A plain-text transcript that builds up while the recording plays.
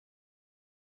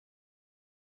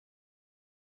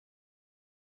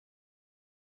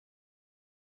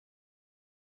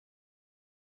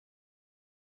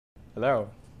Hello,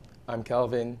 I'm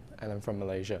Kelvin and I'm from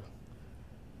Malaysia.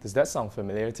 Does that sound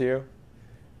familiar to you?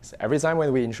 So every time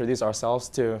when we introduce ourselves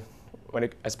when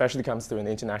it especially comes to an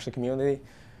international community,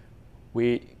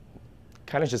 we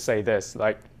kind of just say this,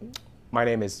 like, my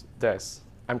name is this.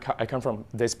 I come from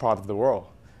this part of the world.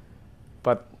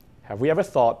 But have we ever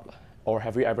thought, or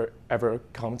have we ever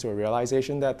come to a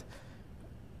realization that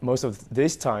most of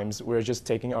these times we're just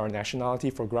taking our nationality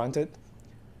for granted?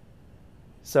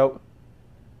 So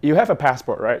you have a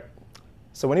passport, right?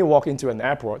 So when you walk into an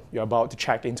airport, you're about to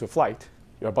check into a flight.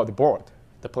 You're about to board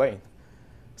the plane.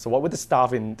 So what would the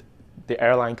staff in the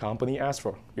airline company ask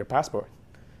for? Your passport.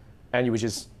 And you would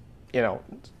just,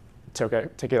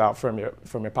 take it out from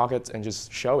your pocket and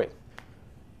just show it.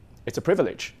 It's a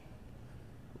privilege.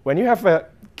 When you have a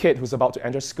kid who's about to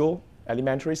enter school,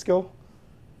 elementary school,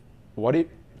 what do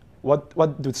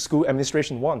the school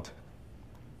administration want?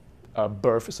 A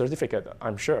birth certificate,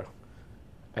 I'm sure.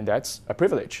 And that's a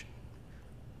privilege.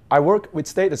 I work with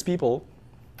stateless people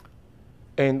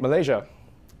in Malaysia,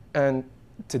 and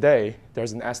today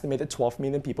there's an estimated 12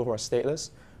 million people who are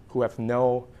stateless, who have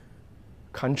no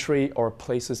country or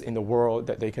places in the world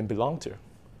that they can belong to.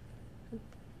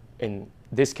 In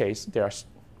this case,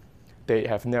 they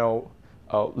have no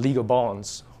legal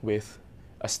bonds with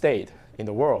a state in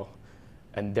the world,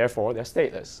 and therefore they're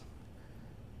stateless.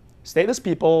 Stateless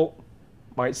people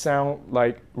might sound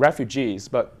like refugees,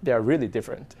 but they're really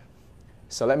different.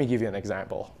 So let me give you an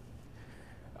example.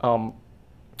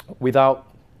 Without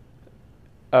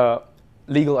a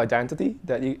legal identity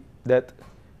that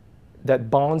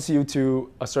bonds you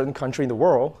to a certain country in the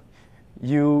world,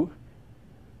 you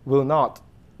will not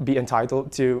be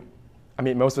entitled to,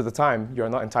 most of the time, you're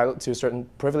not entitled to certain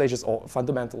privileges or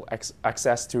fundamental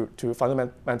access to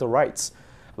fundamental rights,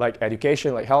 like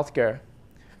education, like healthcare.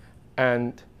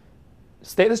 And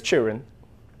stateless children,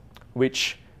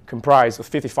 which comprise of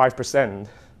 55%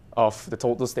 of the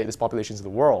total stateless populations in the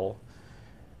world,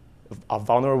 are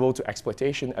vulnerable to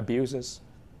exploitation, abuses,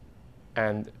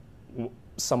 and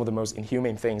some of the most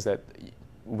inhumane things that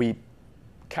we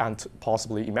can't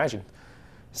possibly imagine.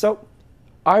 So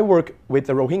I work with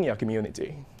the Rohingya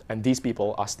community, and these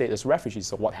people are stateless refugees.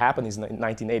 So what happened is in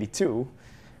 1982,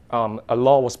 a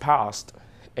law was passed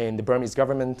in the Burmese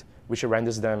government which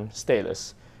renders them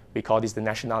stateless. We call this the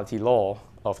nationality law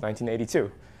of 1982.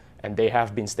 And they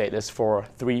have been stateless for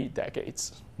 3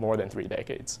 decades, more than 3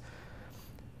 decades.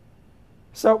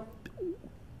 So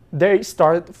they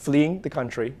started fleeing the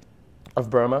country of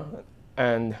Burma,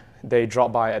 and they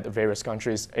dropped by at the various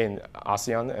countries in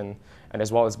ASEAN and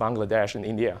as well as Bangladesh and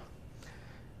India.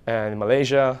 And in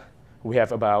Malaysia, we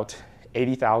have about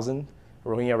 80,000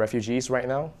 Rohingya refugees right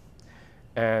now.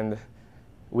 And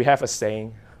we have a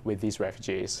saying with these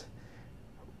refugees.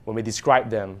 When we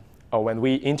describe them, or when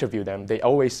we interview them, they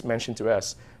always mention to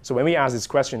us. So when we ask this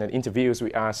question in interviews,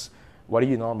 we ask, what do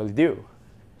you normally do?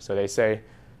 So they say,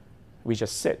 we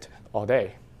just sit all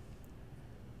day.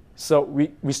 So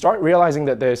we start realizing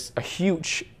that there's a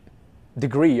huge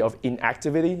degree of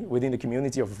inactivity within the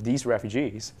community of these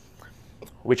refugees,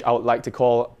 which I would like to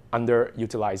call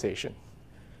underutilization.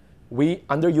 We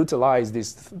underutilize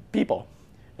these people,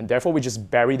 and therefore we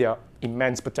just bury their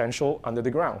immense potential under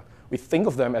the ground. We think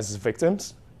of them as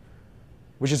victims,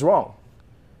 which is wrong.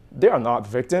 They are not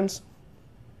victims.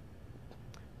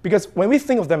 Because when we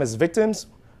think of them as victims,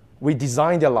 we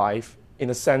design their life in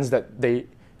a sense that they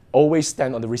always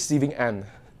stand on the receiving end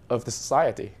of the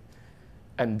society.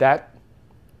 And that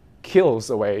kills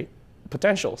away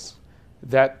potentials.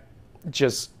 That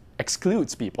just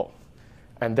excludes people.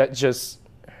 And that just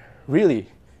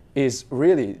is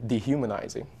really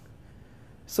dehumanizing.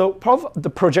 So part of the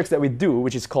projects that we do,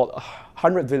 which is called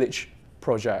 100 Village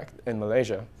project in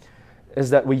Malaysia, is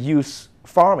that we use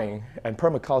farming and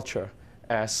permaculture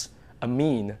as a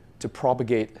mean to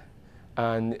propagate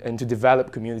and to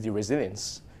develop community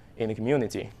resilience in the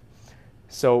community.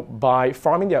 So by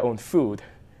farming their own food,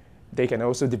 they can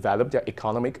also develop their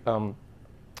economic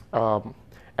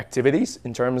activities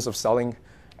in terms of selling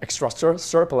extra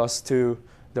surplus to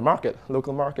the market,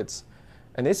 local markets.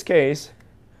 In this case,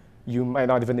 you might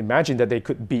not even imagine that they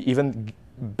could be even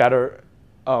better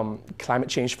climate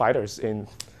change fighters in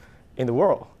the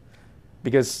world.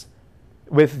 Because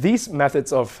with these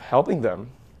methods of helping them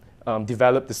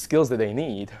develop the skills that they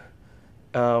need,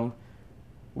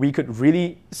 we could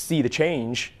really see the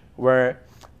change where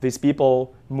these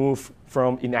people move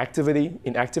from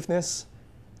inactiveness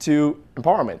to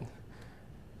empowerment.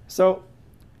 So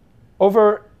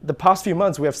over the past few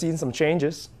months, we have seen some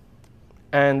changes,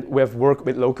 and we have worked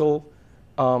with local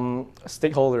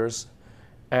stakeholders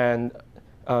and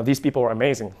these people are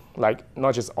amazing, like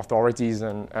not just authorities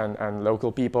and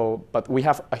local people, but we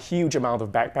have a huge amount of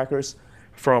backpackers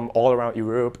from all around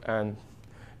Europe and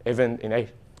even in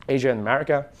Asia and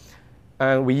America.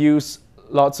 And we use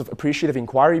lots of appreciative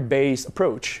inquiry-based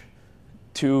approach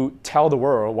to tell the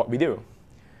world what we do.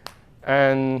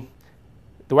 And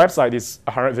the website is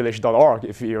 100village.org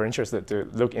if you're interested to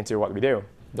look into what we do.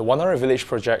 The 100 Village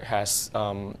project has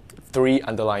 3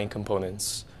 underlying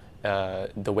components,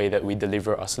 the way that we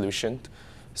deliver our solution.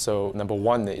 So number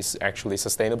 1 is actually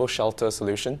sustainable shelter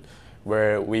solution,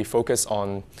 where we focus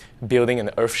on building an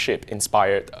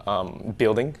Earthship-inspired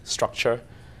building structure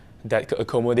that could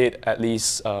accommodate at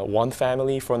least 1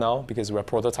 family for now, because we're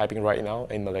prototyping right now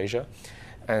in Malaysia.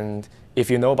 And if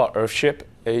you know about Earthship,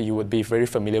 you would be very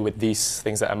familiar with these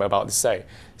things that I'm about to say.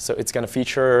 So it's going to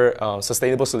feature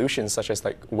sustainable solutions such as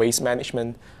like waste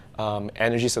management,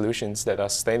 energy solutions that are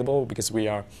sustainable, because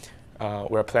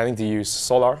we're planning to use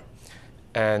solar,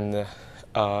 and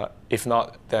if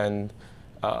not, then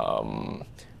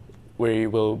we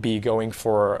will be going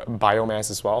for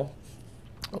biomass as well,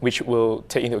 which will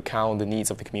take into account the needs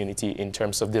of the community in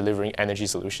terms of delivering energy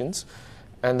solutions.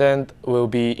 And then we'll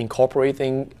be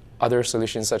incorporating other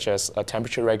solutions such as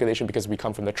temperature regulation, because we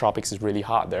come from the tropics, it's really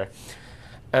hot there.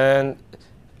 And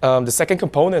the second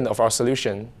component of our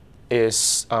solution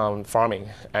is farming,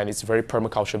 and it's very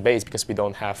permaculture based because we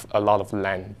don't have a lot of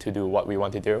land to do what we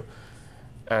want to do.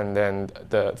 And then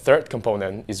the third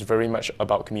component is very much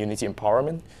about community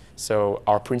empowerment. So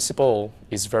our principle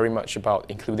is very much about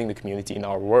including the community in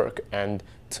our work and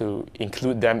to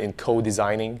include them in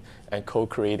co-designing and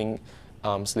co-creating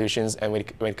solutions. And when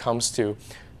it comes to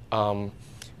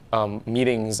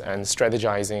meetings and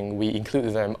strategizing, we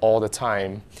include them all the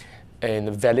time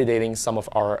in validating some of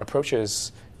our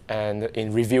approaches and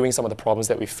in reviewing some of the problems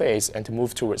that we face and to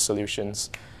move towards solutions.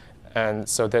 And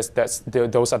so those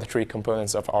are the 3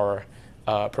 components of our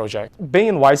project. Being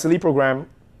in YSEALI program,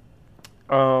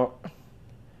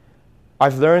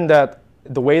 I've learned that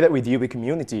the way that we deal with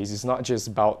communities is not just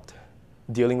about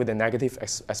dealing with the negative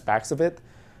aspects of it,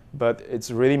 but it's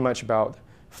really much about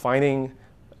finding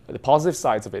the positive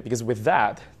sides of it, because with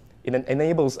that, it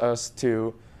enables us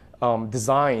to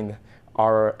design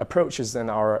our approaches and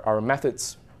our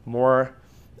methods more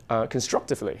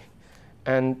constructively.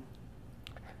 And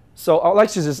so I'd like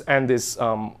to just end this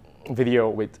video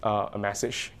with a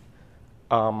message.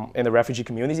 In the refugee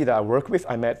community that I work with,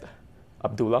 I met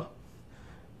Abdullah,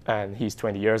 and he's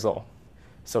 20 years old.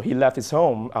 So he left his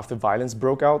home after violence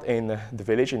broke out in the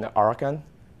village in Arakan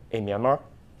in Myanmar.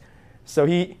 So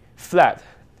he fled,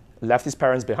 left his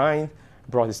parents behind,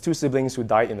 brought his 2 siblings who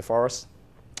died in the forest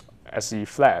as he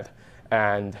fled,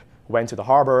 and went to the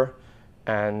harbor,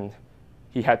 and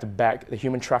he had to beg the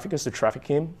human traffickers to traffic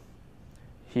him.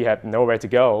 He had nowhere to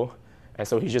go, and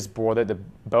so he just boarded the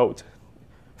boat.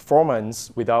 4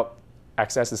 months without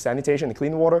access to sanitation and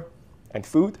clean water and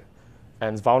food,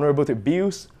 and vulnerable to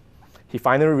abuse. He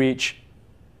finally reached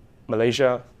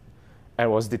Malaysia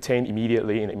and was detained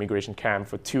immediately in an immigration camp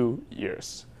for 2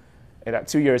 years. In that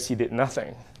 2 years, he did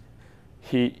nothing.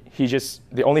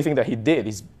 The only thing that he did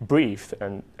is breathe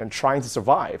and trying to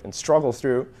survive and struggle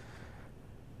through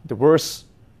the worst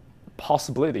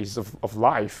possibilities of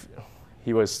life.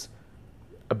 He was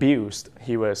abused.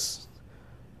 He was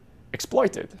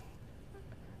exploited.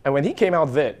 And when he came out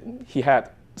of it, he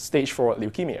had stage 4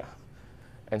 leukemia.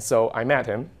 And so I met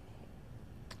him.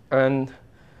 And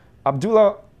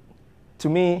Abdullah, to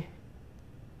me,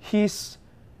 he's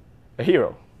a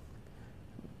hero.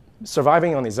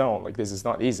 Surviving on his own like this is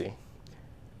not easy.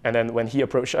 And then when he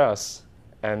approached us,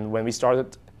 and when we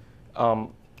started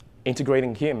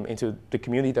integrating him into the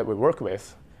community that we work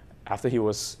with, after he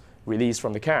was released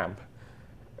from the camp,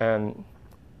 and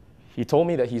he told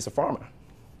me that he's a farmer,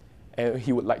 and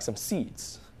he would like some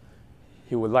seeds.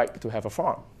 He would like to have a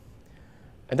farm.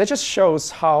 And that just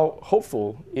shows how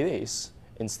hopeful it is,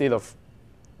 instead of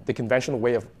the conventional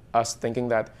way of us thinking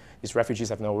that these refugees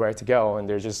have nowhere to go and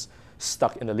they're just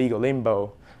stuck in the legal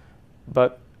limbo.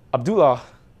 But Abdullah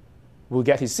will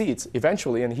get his seeds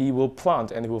eventually, and he will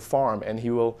plant and he will farm, and he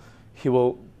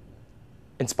will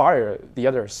inspire the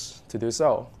others to do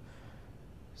so.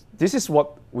 This is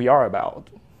what we are about.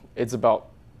 It's about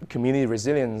community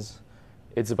resilience.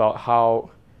 It's about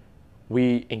how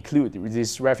we include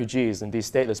these refugees and these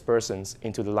stateless persons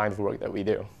into the line of work that we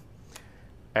do.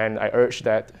 And I urge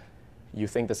that you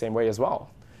think the same way as well,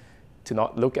 to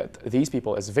not look at these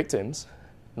people as victims,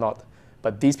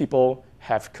 but these people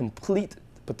have complete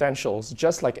potentials,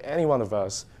 just like any one of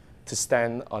us, to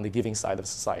stand on the giving side of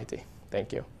society.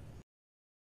 Thank you.